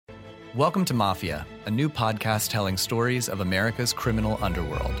Welcome to Mafia, a new podcast telling stories of America's criminal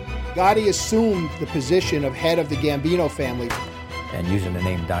underworld. Gotti assumed the position of head of the Gambino family. And using the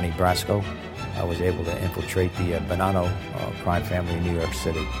name Donnie Brasco, I was able to infiltrate the Bonanno crime family in New York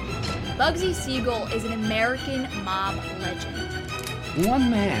City. Bugsy Siegel is an American mob legend.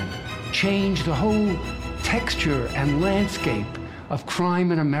 One man changed the whole texture and landscape of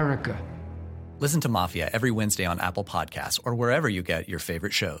crime in America. Listen to Mafia every Wednesday on Apple Podcasts or wherever you get your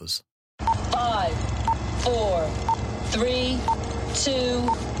favorite shows. 5, 4, 3, 2,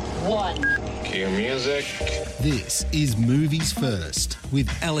 1. Cue music. This is Movies First with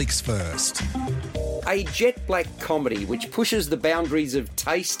Alex First. A jet black comedy which pushes the boundaries of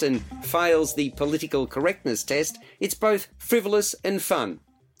taste and fails the political correctness test. It's both frivolous and fun,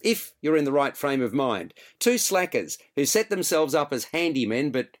 if you're in the right frame of mind. Two slackers who set themselves up as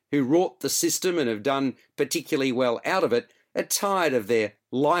handymen but who wrought the system and have done particularly well out of it are tired of their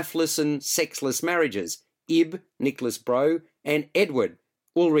lifeless and sexless marriages. Ib, Nicholas Bro, and Edward,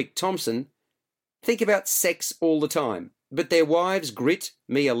 Ulrich Thompson, think about sex all the time. But their wives, Grit,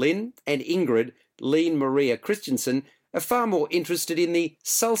 Mia Lynn, and Ingrid, Lean Maria Christensen, are far more interested in the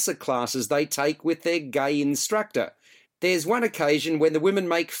salsa classes they take with their gay instructor. There's one occasion when the women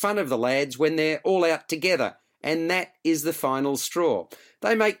make fun of the lads when they're all out together, and that is the final straw.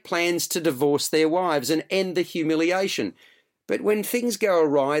 They make plans to divorce their wives and end the humiliation. But when things go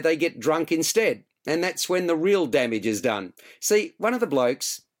awry, they get drunk instead, and that's when the real damage is done. See, one of the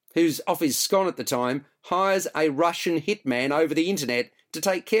blokes, who's off his scon at the time, hires a Russian hitman over the internet to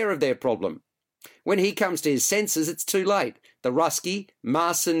take care of their problem. When he comes to his senses, it's too late. The Rusky,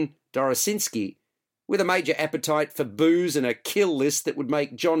 Marcin Dorosinsky, with a major appetite for booze and a kill list that would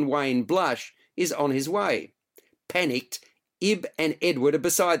make John Wayne blush, is on his way. Panicked, Ib and Edward are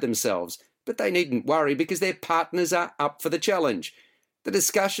beside themselves, but they needn't worry because their partners are up for the challenge. The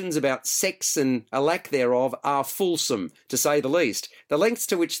discussions about sex and a lack thereof are fulsome, to say the least. The lengths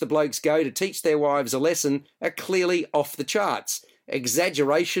to which the blokes go to teach their wives a lesson are clearly off the charts.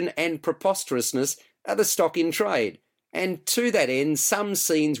 Exaggeration and preposterousness are the stock in trade, and to that end some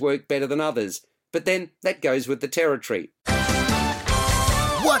scenes work better than others. But then that goes with the territory.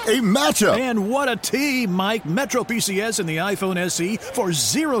 What a matchup! And what a team, Mike. Metro PCS and the iPhone SE for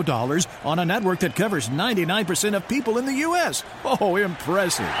 $0 on a network that covers 99% of people in the U.S. Oh,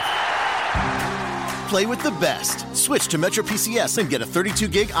 impressive. Play with the best. Switch to Metro PCS and get a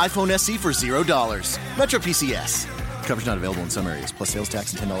 32-gig iPhone SE for $0. Metro PCS. Coverage not available in some areas, plus sales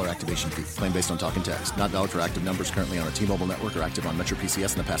tax and $10 activation fee. Claim based on talk and text. Not valid for active numbers currently on a T-Mobile network or active on Metro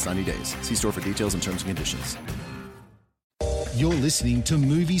PCS in the past 90 days. See store for details and terms and conditions. You're listening to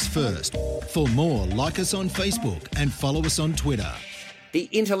Movies First. For more, like us on Facebook and follow us on Twitter. The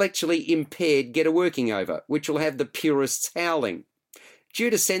intellectually impaired get a working over, which will have the purists howling. Due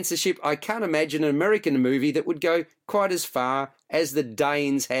to censorship, I can't imagine an American movie that would go quite as far as the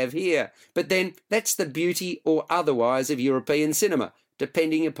Danes have here. But then, that's the beauty or otherwise of European cinema,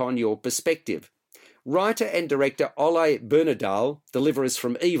 depending upon your perspective. Writer and director Ole Bernadal, Deliver Us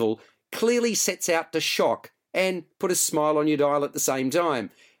from Evil, clearly sets out to shock and put a smile on your dial at the same time.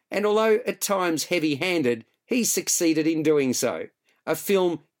 And although at times heavy-handed, he succeeded in doing so. A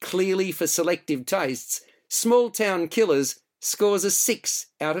film clearly for selective tastes, Small Town Killers scores a 6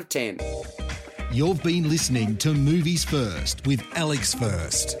 out of 10. You've been listening to Movies First with Alex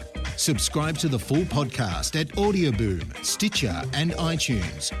First. Subscribe to the full podcast at Audioboom, Stitcher and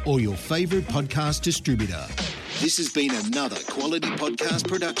iTunes, or your favourite podcast distributor. This has been another quality podcast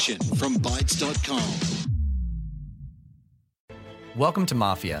production from Bytes.com. Welcome to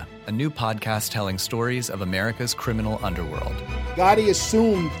Mafia, a new podcast telling stories of America's criminal underworld. Gotti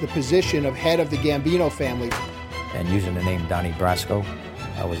assumed the position of head of the Gambino family. And using the name Donnie Brasco,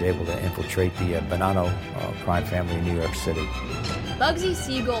 I was able to infiltrate the Bonanno crime family in New York City. Bugsy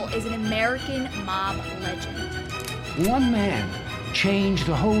Siegel is an American mob legend. One man changed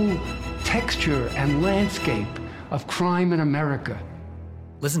the whole texture and landscape of crime in America.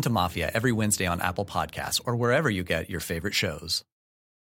 Listen to Mafia every Wednesday on Apple Podcasts or wherever you get your favorite shows.